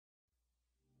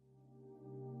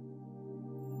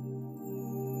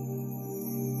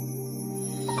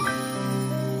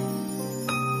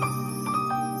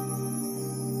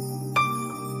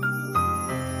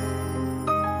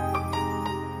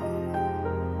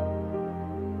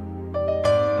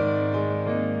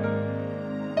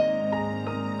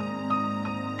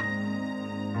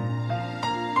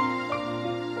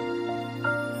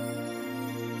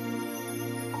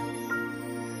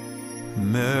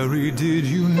Mary, did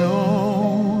you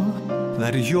know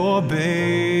that your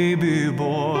baby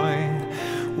boy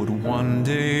would one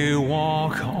day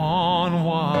walk on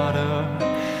water?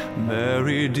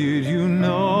 Mary, did you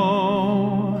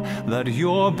know that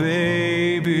your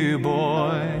baby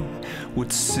boy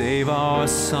would save our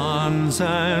sons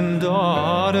and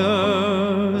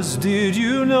daughters? Did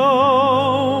you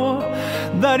know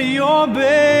that your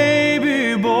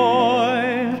baby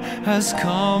boy has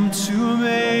come to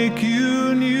make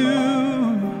you new?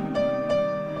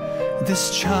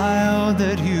 This child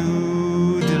that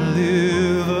you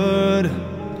delivered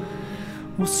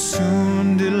will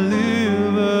soon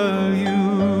deliver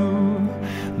you.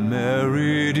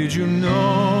 Mary, did you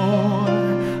know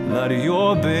that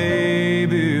your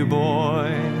baby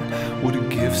boy would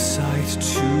give sight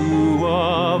to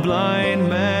a blind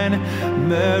man?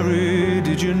 Mary,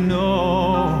 did you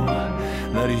know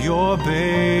that your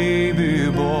baby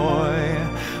boy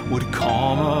would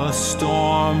calm a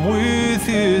storm with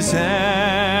his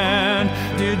hand?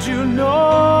 Did you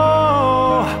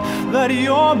know that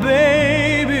your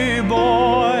baby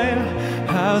boy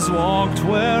has walked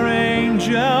where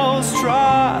angels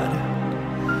trod?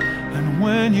 And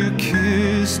when you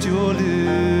kissed your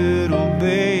little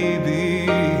baby,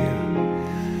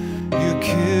 you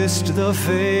kissed the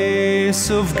face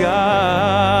of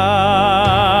God.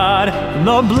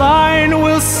 The blind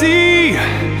will see,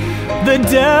 the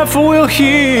deaf will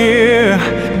hear,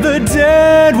 the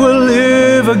dead will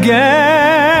live again.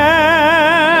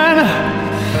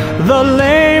 The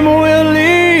lame will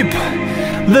leap,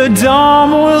 the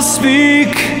dumb will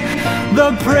speak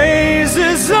the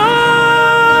praises of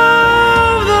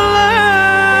the Lamb.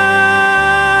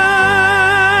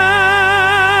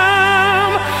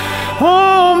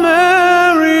 Oh,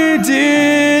 Mary,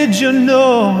 did you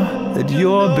know that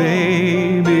your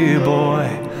baby boy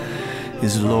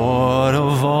is Lord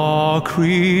of all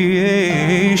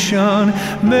creation?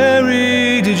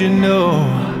 Mary, did you know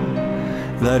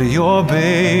that your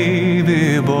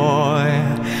baby boy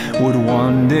would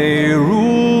one day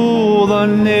rule the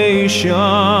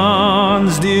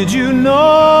nations? Did you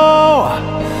know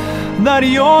that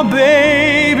your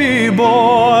baby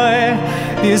boy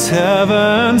is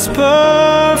heaven's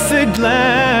perfect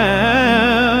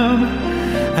Lamb?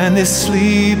 And this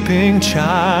sleeping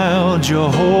child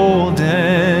you're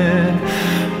holding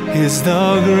is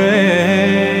the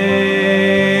great